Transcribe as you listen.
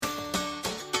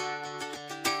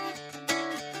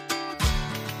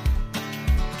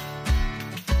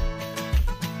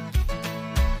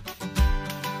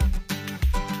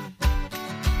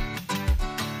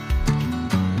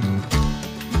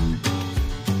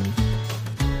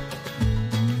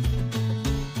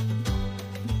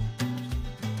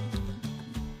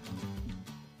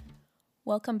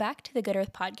Welcome back to the Good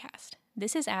Earth Podcast.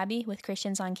 This is Abby with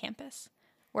Christians on Campus.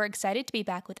 We're excited to be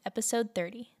back with episode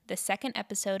 30, the second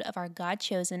episode of our God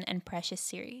Chosen and Precious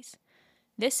series.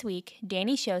 This week,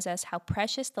 Danny shows us how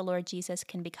precious the Lord Jesus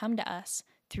can become to us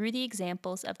through the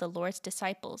examples of the Lord's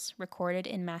disciples recorded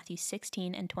in Matthew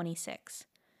 16 and 26.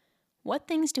 What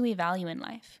things do we value in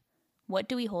life? What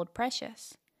do we hold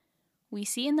precious? We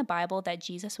see in the Bible that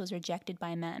Jesus was rejected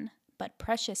by men, but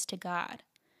precious to God.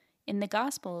 In the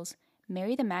Gospels,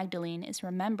 Mary the Magdalene is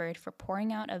remembered for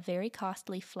pouring out a very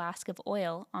costly flask of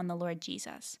oil on the Lord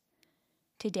Jesus.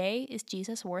 Today, is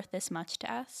Jesus worth this much to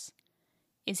us?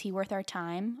 Is he worth our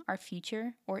time, our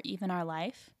future, or even our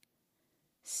life?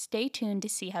 Stay tuned to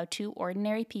see how two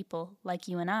ordinary people, like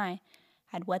you and I,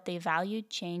 had what they valued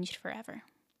changed forever.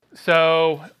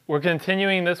 So we're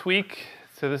continuing this week.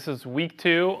 So this is week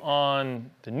 2 on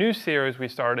the new series we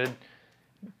started,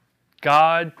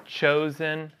 God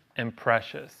Chosen and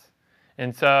Precious.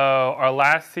 And so our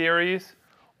last series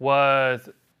was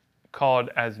called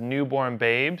As Newborn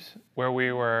Babes, where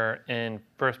we were in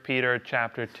 1 Peter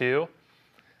chapter 2.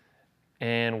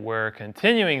 And we're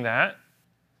continuing that.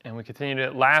 And we continued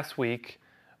it last week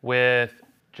with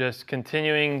just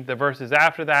continuing the verses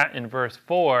after that in verse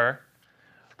 4,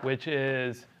 which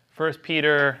is 1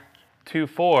 Peter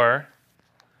 2:4,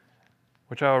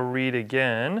 which I'll read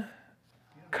again.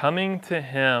 Coming to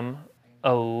him,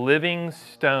 a living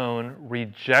stone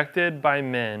rejected by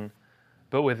men,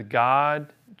 but with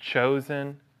God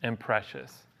chosen and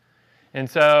precious. And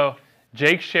so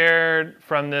Jake shared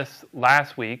from this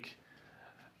last week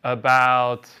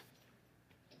about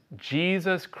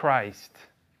Jesus Christ,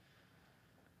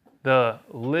 the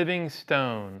living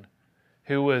stone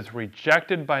who was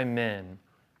rejected by men,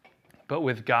 but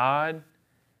with God,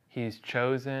 he's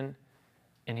chosen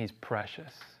and he's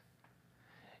precious.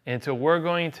 And so we're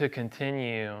going to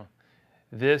continue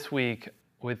this week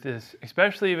with this,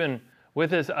 especially even with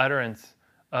this utterance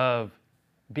of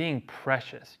being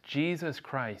precious, Jesus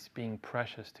Christ being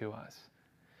precious to us.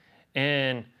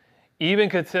 And even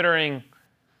considering,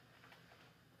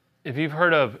 if you've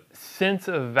heard of sense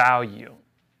of value,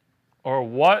 or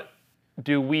what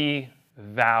do we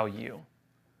value?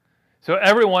 So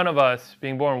every one of us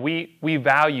being born, we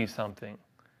value something.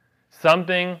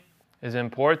 Something is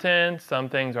important, some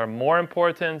things are more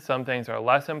important, some things are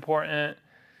less important.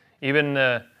 Even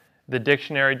the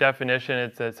dictionary definition,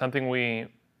 it's something we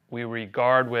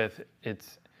regard with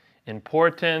its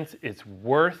importance, its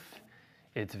worth,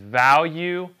 its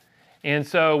value. And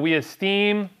so we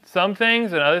esteem some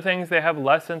things, and other things, they have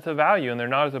less sense of value and they're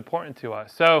not as important to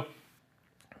us. So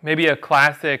maybe a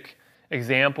classic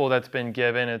example that's been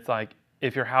given, it's like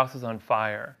if your house is on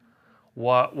fire,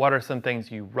 what are some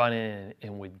things you run in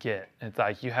and would get? It's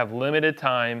like you have limited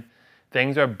time,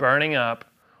 things are burning up.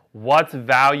 What's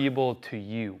valuable to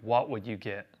you? What would you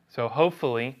get? So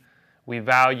hopefully we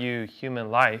value human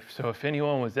life. So if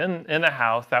anyone was in the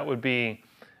house, that would be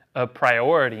a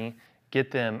priority,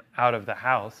 get them out of the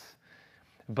house.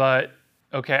 But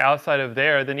okay, outside of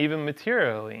there, then even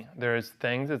materially, there's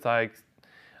things, it's like,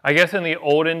 I guess in the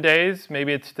olden days,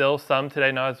 maybe it's still some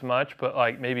today, not as much, but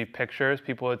like maybe pictures,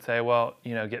 people would say, well,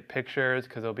 get pictures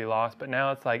because they'll be lost. But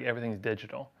now it's like everything's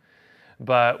digital.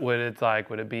 But would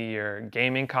it be your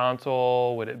gaming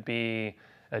console? Would it be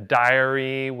a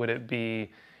diary? Would it be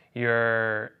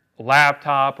your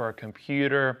laptop or a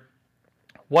computer?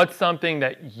 What's something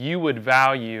that you would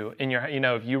value in your,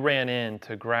 if you ran in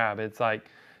to grab? It's like,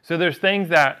 so there's things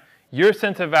that your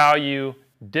sense of value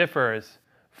differs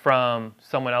from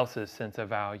someone else's sense of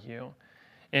value.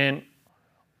 And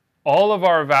all of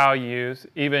our values,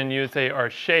 even you would say,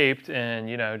 are shaped in,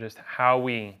 just how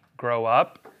we grow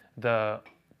up, the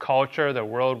culture, the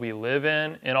world we live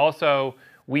in, and also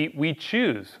we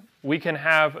choose. We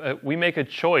make a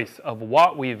choice of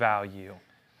what we value.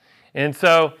 And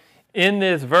so in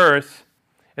this verse,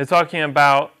 it's talking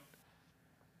about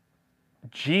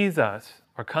Jesus,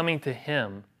 or coming to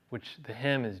him, which the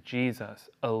him is Jesus,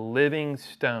 a living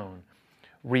stone,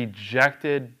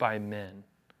 rejected by men,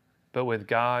 but with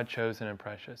God chosen and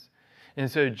precious. And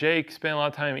so Jake spent a lot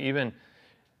of time even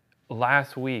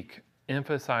last week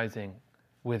emphasizing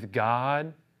with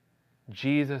God,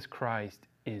 Jesus Christ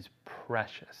is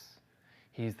precious.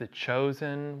 He's the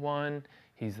chosen one.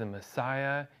 He's the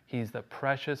Messiah. He's the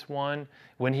precious one.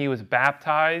 When he was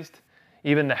baptized,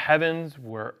 even the heavens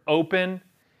were open,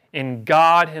 and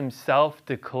God himself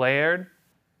declared,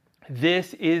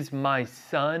 "This is my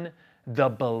Son, the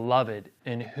beloved,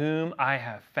 in whom I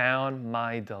have found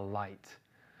my delight."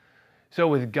 So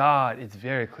with God, it's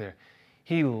very clear.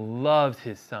 He loves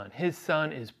his Son. His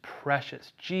Son is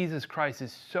precious. Jesus Christ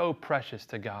is so precious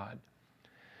to God.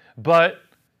 But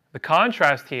the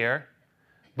contrast here,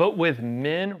 but with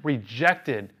men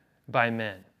rejected by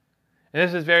men. And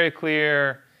this is very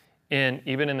clear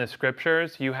even in the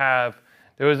scriptures. There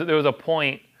was a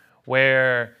point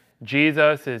where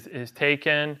Jesus is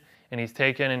taken, and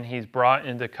he's brought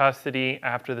into custody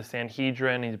after the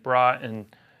Sanhedrin. He's brought in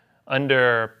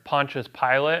under Pontius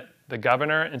Pilate, the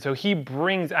governor. And so he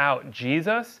brings out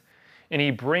Jesus, and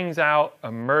he brings out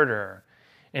a murderer.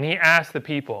 And he asks the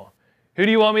people, who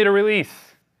do you want me to release?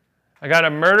 I got a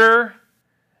murderer,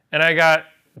 and I got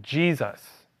Jesus.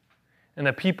 And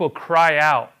the people cry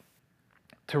out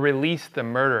to release the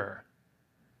murderer.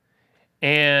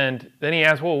 And then he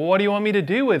asks, well, what do you want me to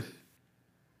do with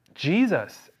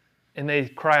Jesus? And they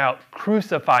cry out,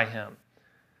 crucify him.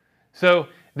 So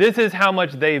this is how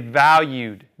much they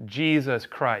valued Jesus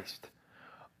Christ.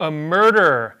 A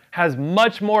murderer has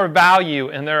much more value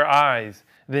in their eyes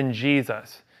than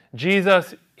Jesus.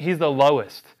 Jesus, he's the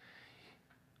lowest.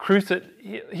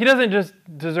 He doesn't just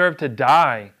deserve to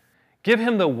die. Give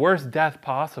him the worst death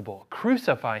possible.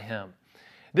 Crucify him.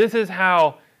 This is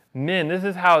how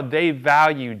they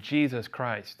value Jesus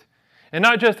Christ. And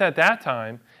not just at that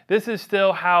time, this is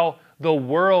still how the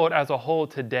world as a whole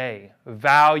today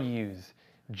values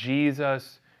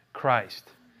Jesus Christ.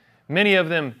 Many of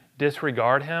them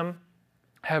disregard him,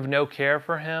 have no care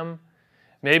for him.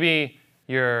 Maybe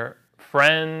your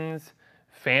friends,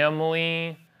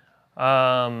 family,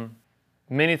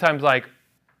 many times like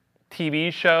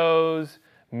TV shows,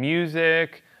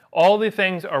 music, all the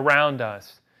things around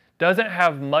us doesn't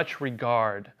have much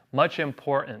regard, much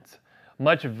importance,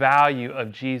 much value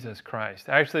of Jesus Christ.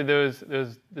 Actually, there was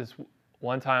this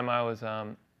one time I was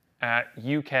at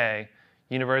UK,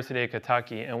 University of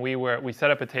Kentucky, and we set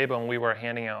up a table and we were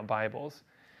handing out Bibles.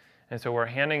 And so we're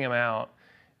handing them out,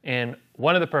 and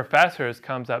one of the professors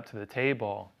comes up to the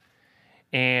table,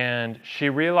 and she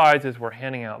realizes we're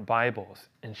handing out Bibles,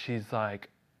 and she's like,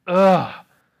 ugh.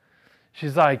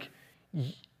 She's like,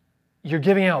 you're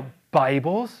giving out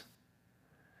Bibles?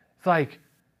 It's like,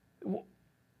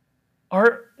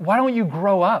 why don't you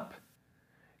grow up?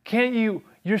 Can't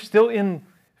you're still in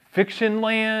fiction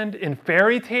land, in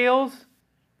fairy tales?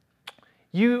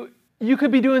 You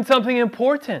could be doing something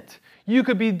important. You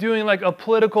could be doing like a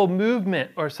political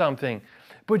movement or something,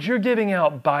 but you're giving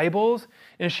out Bibles.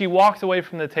 And she walks away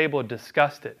from the table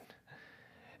disgusted.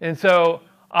 And so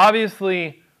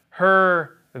obviously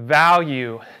her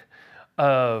value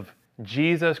of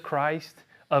Jesus Christ,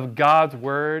 of God's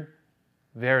word,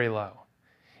 very low.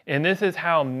 And this is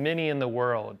how many in the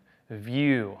world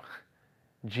view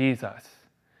Jesus,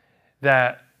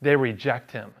 that they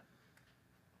reject him.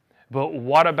 But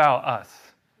what about us?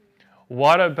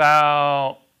 What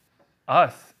about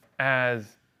us as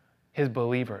his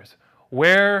believers?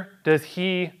 Where does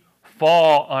he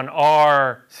fall on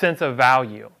our sense of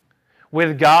value?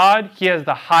 With God, he has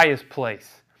the highest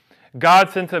place.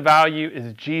 God's sense of value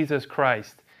is Jesus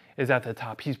Christ is at the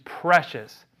top. He's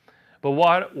precious. But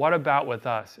what about with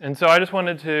us? And so I just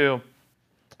wanted to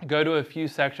go to a few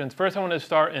sections. First, I want to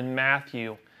start in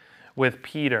Matthew with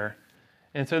Peter.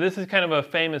 And so this is kind of a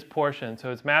famous portion.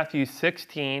 So it's Matthew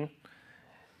 16,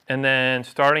 and then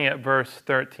starting at verse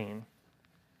 13.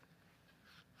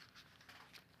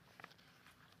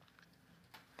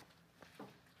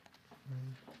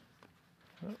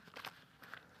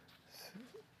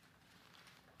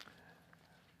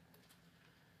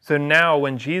 So now,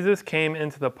 when Jesus came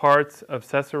into the parts of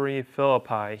Caesarea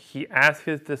Philippi, he asked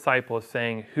his disciples,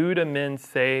 saying, "Who do men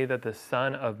say that the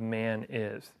Son of Man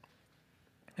is?"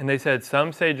 And they said,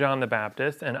 "Some say John the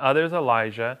Baptist, and others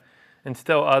Elijah, and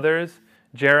still others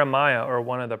Jeremiah or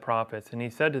one of the prophets." And he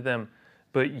said to them,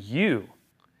 "But you,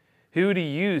 who do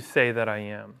you say that I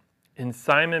am?" And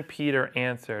Simon Peter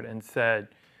answered and said,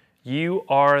 "You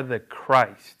are the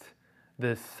Christ,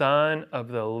 the Son of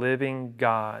the living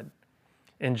God."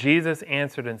 And Jesus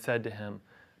answered and said to him,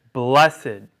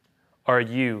 "Blessed are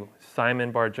you,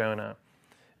 Simon Bar-Jonah,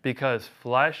 because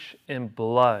flesh and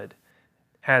blood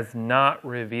has not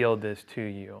revealed this to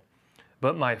you,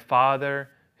 but my Father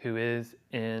who is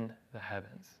in the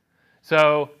heavens."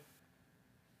 So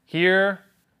here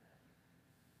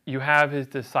you have his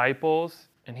disciples,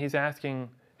 and he's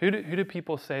asking, who do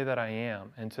people say that I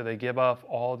am? And so they give off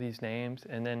all these names,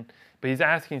 but he's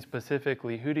asking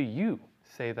specifically, who do you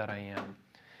say that I am?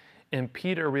 And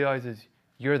Peter realizes,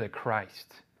 you're the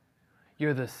Christ.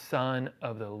 You're the Son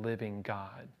of the living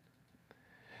God.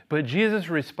 But Jesus'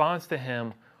 response to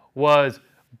him was,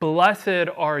 "Blessed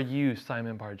are you,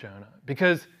 Simon Bar-Jonah,"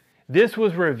 because this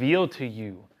was revealed to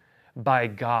you by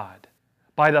God,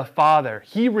 by the Father.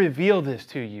 He revealed this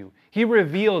to you. He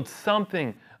revealed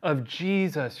something of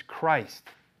Jesus Christ.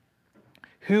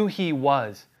 who he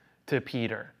was to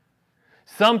Peter.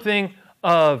 Something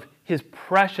of his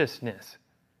preciousness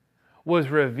was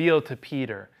revealed to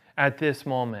Peter at this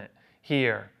moment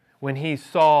here when he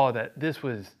saw that this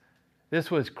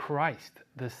was Christ,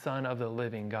 the Son of the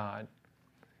living God.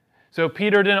 So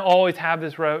Peter didn't always have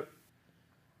this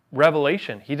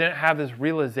revelation. He didn't have this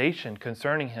realization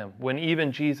concerning him when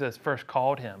even Jesus first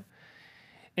called him.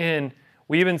 And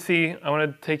we even see, I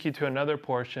want to take you to another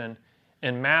portion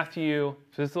in Matthew,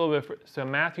 so this is a little bit, so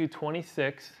Matthew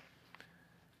 26,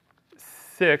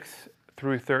 6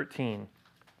 through 13.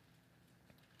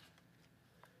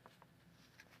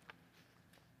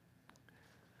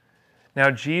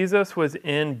 Now Jesus was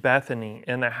in Bethany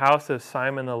in the house of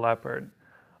Simon the leper.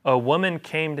 A woman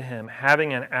came to him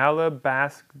having an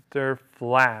alabaster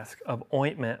flask of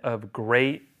ointment of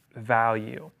great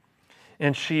value,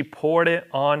 and she poured it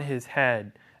on his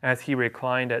head as he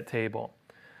reclined at table.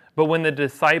 But when the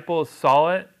disciples saw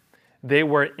it, they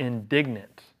were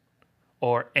indignant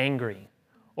or angry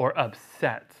or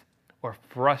upset or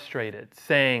frustrated,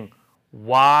 saying,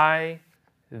 "Why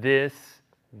this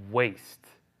waste?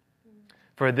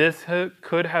 For this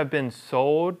could have been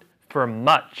sold for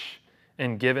much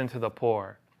and given to the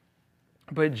poor."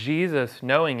 But Jesus,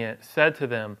 knowing it, said to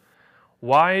them,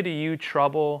 "Why do you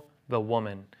trouble the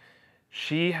woman?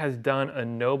 She has done a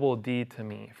noble deed to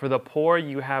me. For the poor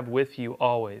you have with you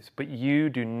always, but you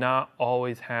do not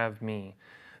always have me.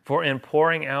 For in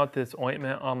pouring out this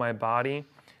ointment on my body,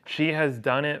 she has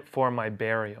done it for my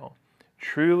burial.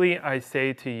 Truly I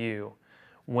say to you,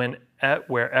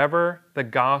 wherever the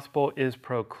gospel is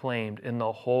proclaimed in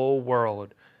the whole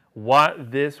world,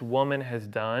 what this woman has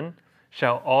done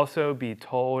shall also be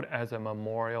told as a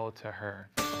memorial to her."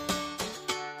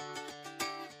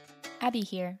 Abby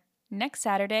here. Next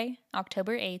Saturday,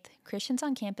 October 8th, Christians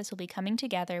on campus will be coming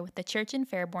together with the church in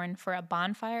Fairborn for a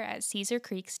bonfire at Cedar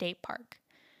Creek State Park.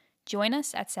 Join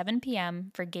us at 7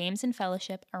 p.m. for games and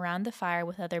fellowship around the fire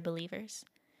with other believers.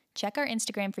 Check our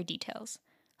Instagram for details.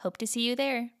 Hope to see you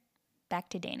there. Back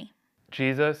to Danny.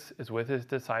 Jesus is with his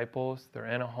disciples. They're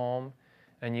in a home,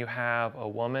 and you have a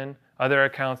woman. Other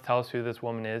accounts tell us who this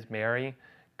woman is. Mary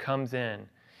comes in,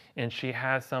 and she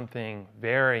has something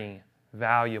very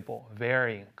valuable,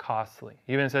 very costly.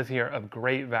 It even says here, of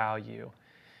great value.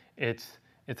 It's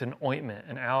an ointment,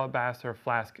 an alabaster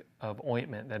flask of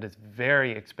ointment that is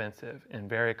very expensive and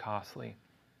very costly.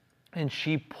 And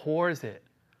she pours it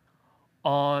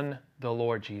on the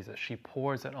Lord Jesus. She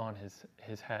pours it on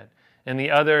his head. And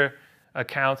the other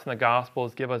accounts in the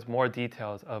Gospels give us more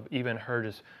details of even her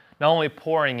just not only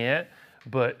pouring it,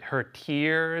 but her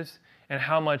tears and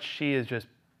how much she is just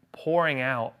pouring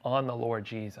out on the Lord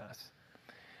Jesus.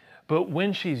 But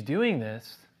when she's doing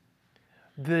this,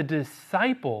 the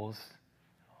disciples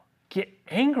get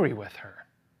angry with her.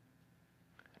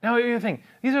 Now you think,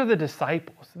 these are the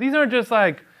disciples. These aren't just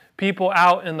like people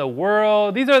out in the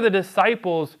world. These are the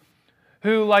disciples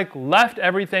who left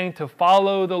everything to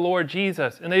follow the Lord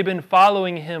Jesus, and they've been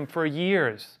following him for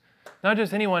years. Not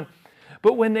just anyone,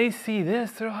 but when they see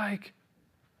this, they're like,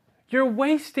 you're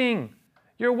wasting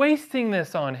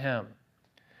this on him.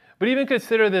 But even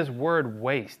consider this word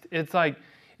waste. It's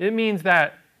it means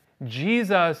that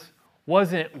Jesus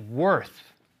wasn't worth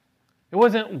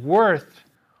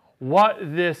what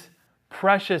this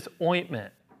precious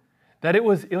ointment, that it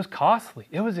was costly,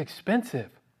 it was expensive.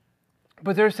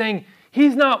 But they're saying,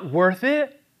 he's not worth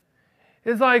it.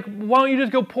 It's why don't you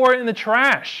just go pour it in the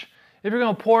trash? If you're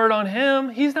going to pour it on him,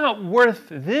 he's not worth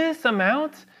this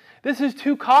amount. This is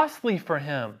too costly for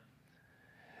him.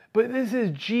 But this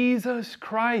is Jesus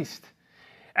Christ.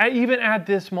 Even at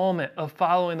this moment of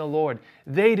following the Lord,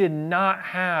 they did not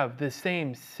have the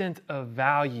same sense of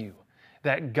value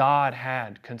that God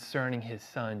had concerning his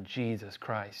Son, Jesus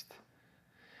Christ.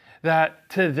 That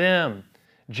to them,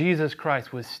 Jesus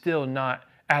Christ was still not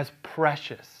as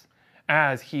precious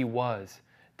as he was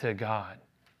to God.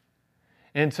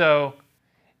 And so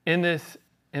in this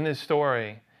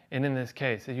story and in this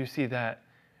case, you see that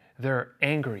they're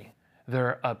angry,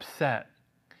 they're upset,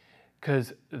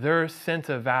 because their sense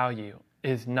of value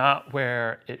is not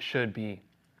where it should be.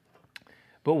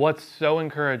 But what's so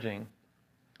encouraging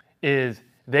is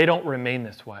they don't remain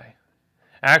this way.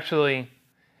 Actually,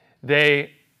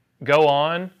 they go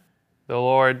on. The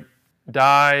Lord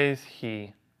dies.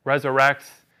 He resurrects.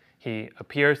 He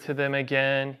appears to them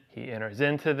again. He enters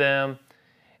into them.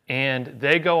 And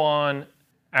they go on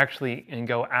actually and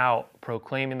go out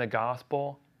proclaiming the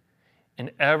gospel.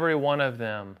 And every one of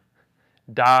them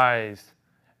dies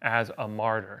as a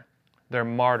martyr. They're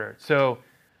martyred. So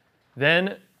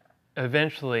then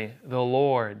eventually the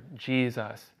Lord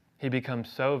Jesus, he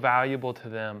becomes so valuable to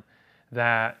them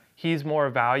that he's more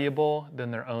valuable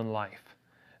than their own life.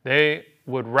 They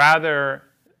would rather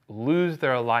lose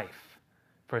their life,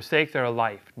 forsake their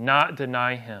life, not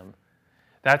deny him.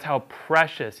 That's how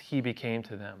precious he became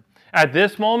to them. At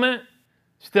this moment,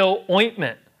 still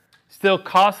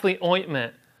costly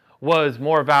ointment was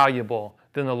more valuable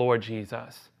than the Lord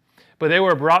Jesus. But they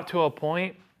were brought to a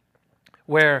point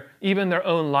where even their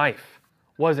own life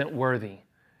wasn't worthy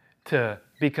to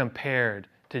be compared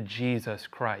to Jesus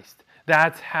Christ.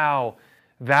 That's how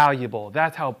valuable,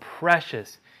 that's how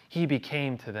precious he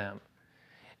became to them.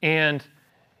 And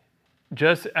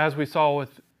just as we saw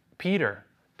with Peter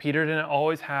didn't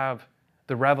always have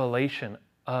the revelation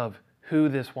of who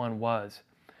this one was,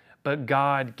 but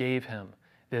God gave him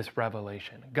this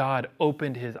revelation. God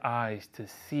opened his eyes to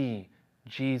see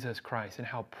Jesus Christ and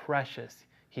how precious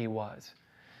he was.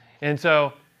 And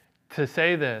so to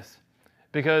say this,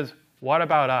 because what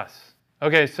about us?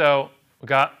 Okay, so we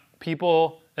got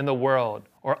people in the world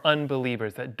or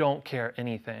unbelievers that don't care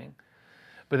anything.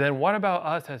 But then what about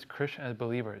us as Christians, as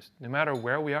believers? No matter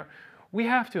where we are, we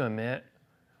have to admit,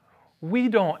 we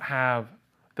don't have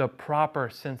the proper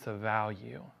sense of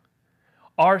value.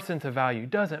 Our sense of value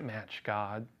doesn't match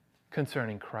God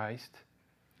concerning Christ.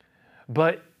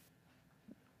 But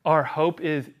our hope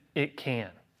is it can.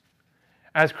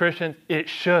 As Christians, it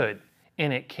should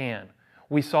and it can.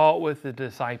 We saw it with the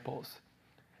disciples.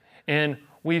 And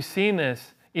we've seen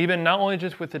this even not only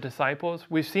just with the disciples,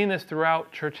 we've seen this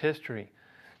throughout church history.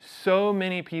 So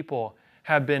many people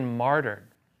have been martyred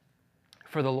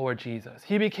for the Lord Jesus.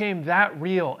 He became that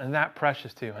real and that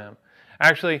precious to him.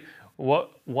 Actually,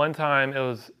 one time, it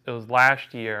was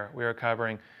last year we were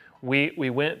covering, we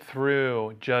went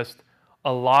through just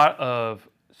a lot of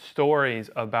stories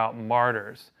about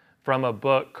martyrs from a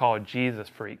book called Jesus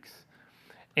Freaks.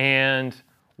 And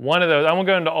one of those, I won't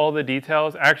go into all the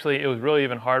details. Actually, it was really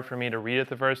even hard for me to read it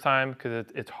the first time because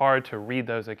it's hard to read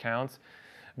those accounts.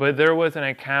 But there was an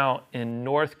account in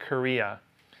North Korea,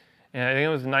 and I think it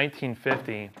was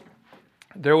 1950.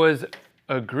 There was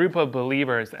a group of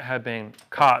believers that had been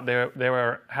caught. They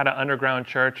had an underground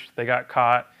church. They got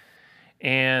caught,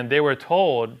 and they were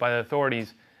told by the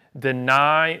authorities,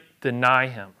 deny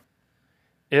him.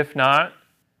 If not,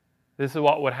 this is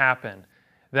what would happen: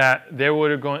 that they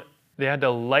had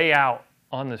to lay out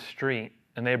on the street,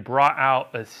 and they brought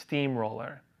out a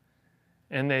steamroller,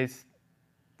 and it's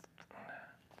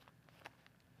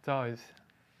always.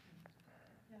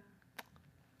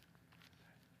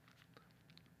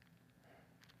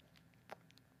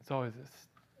 It's always this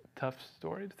tough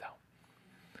story to tell.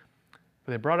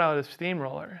 But they brought out a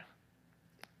steamroller,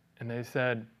 and they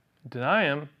said, deny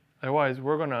him, otherwise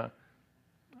we're going to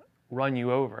run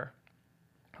you over,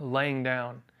 laying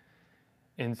down.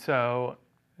 And so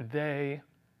they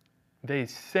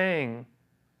sang,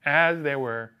 as they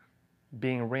were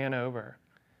being ran over,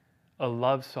 a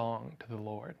love song to the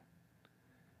Lord.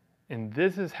 And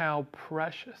this is how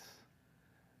precious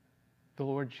the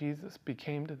Lord Jesus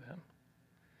became to them.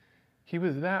 He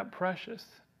was that precious,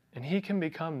 and he can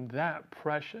become that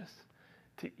precious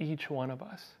to each one of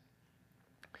us.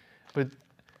 But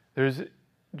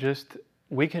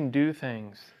we can do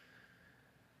things,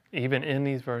 even in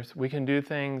these verses, we can do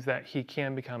things that he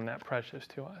can become that precious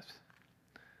to us.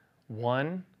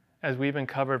 One, as we've been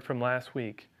covered from last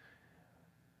week,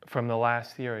 from the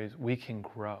last series, we can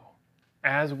grow.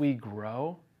 As we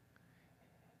grow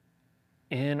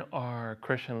in our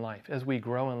Christian life, as we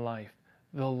grow in life,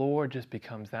 the Lord just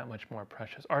becomes that much more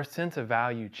precious. Our sense of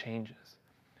value changes.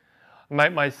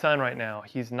 My son right now,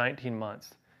 he's 19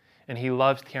 months, and he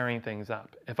loves tearing things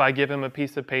up. If I give him a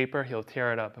piece of paper, he'll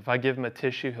tear it up. If I give him a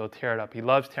tissue, he'll tear it up. He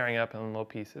loves tearing up in little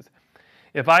pieces.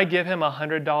 If I give him a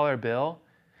 $100 bill,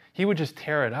 he would just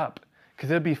tear it up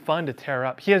because it'd be fun to tear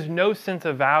up. He has no sense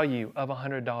of value of a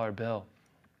 $100 bill.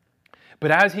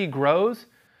 But as he grows,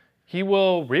 he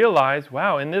will realize,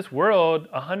 wow, in this world,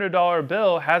 a $100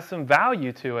 bill has some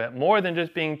value to it, more than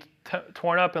just being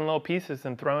torn up in little pieces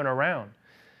and thrown around.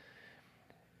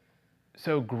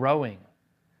 So growing.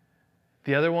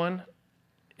 The other one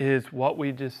is what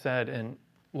we just said and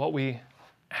what we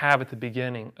have at the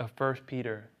beginning of 1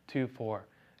 Peter 2:4,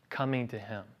 coming to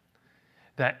him.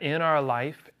 That in our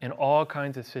life, in all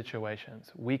kinds of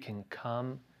situations, we can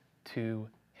come to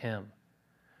him.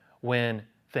 When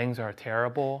things are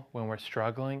terrible, when we're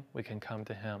struggling, we can come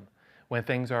to him. When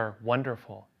things are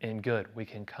wonderful and good, we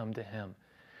can come to him.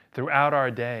 Throughout our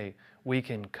day, we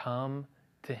can come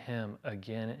to him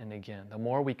again and again. The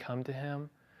more we come to him,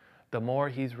 the more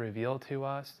he's revealed to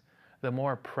us, the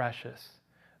more precious,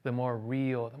 the more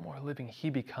real, the more living he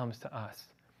becomes to us.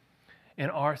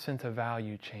 And our sense of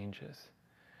value changes.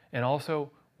 And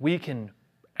also, we can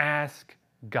ask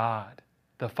God,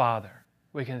 the Father.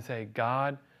 We can say,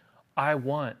 God, I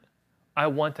want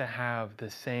to have the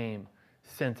same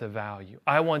sense of value.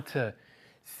 I want to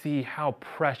see how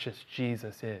precious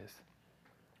Jesus is.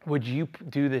 Would you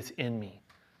do this in me?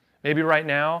 Maybe right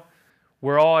now,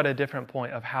 we're all at a different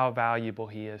point of how valuable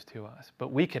he is to us,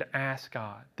 but we could ask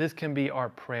God. This can be our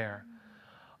prayer.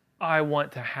 I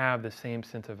want to have the same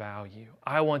sense of value.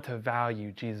 I want to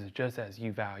value Jesus just as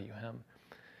you value him.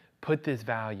 Put this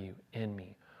value in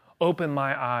me. Open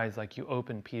my eyes like you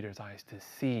opened Peter's eyes to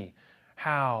see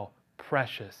how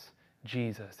precious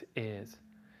Jesus is.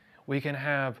 We can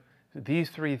have these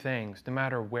three things no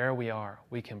matter where we are.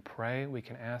 We can pray, we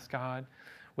can ask God,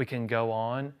 we can go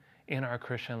on in our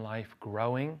Christian life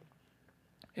growing.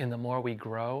 And the more we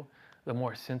grow, the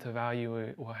more sense of value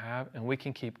we will have, and we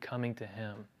can keep coming to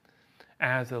him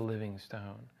as a living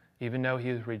stone. Even though he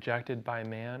is rejected by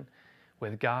man,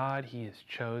 with God he is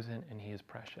chosen and he is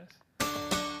precious.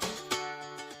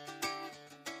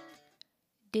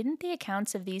 Didn't the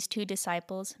accounts of these two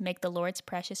disciples make the Lord's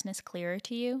preciousness clearer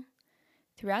to you?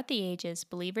 Throughout the ages,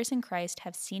 believers in Christ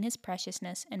have seen his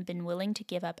preciousness and been willing to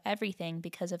give up everything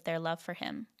because of their love for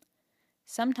him.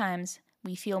 Sometimes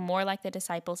we feel more like the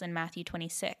disciples in Matthew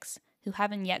 26, who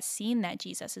haven't yet seen that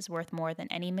Jesus is worth more than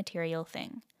any material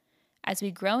thing. As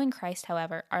we grow in Christ,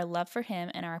 however, our love for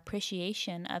him and our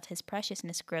appreciation of his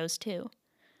preciousness grows too.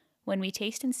 When we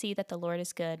taste and see that the Lord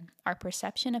is good, our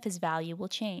perception of his value will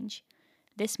change.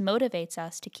 This motivates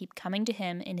us to keep coming to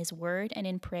him in his word and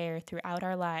in prayer throughout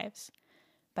our lives.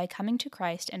 By coming to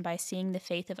Christ and by seeing the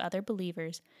faith of other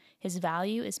believers, his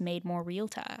value is made more real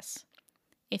to us.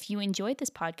 If you enjoyed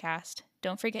this podcast,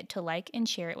 don't forget to like and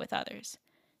share it with others.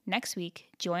 Next week,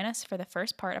 join us for the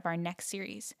first part of our next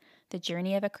series, The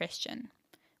Journey of a Christian.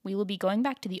 We will be going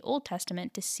back to the Old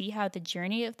Testament to see how the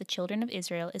journey of the children of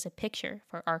Israel is a picture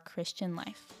for our Christian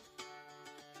life.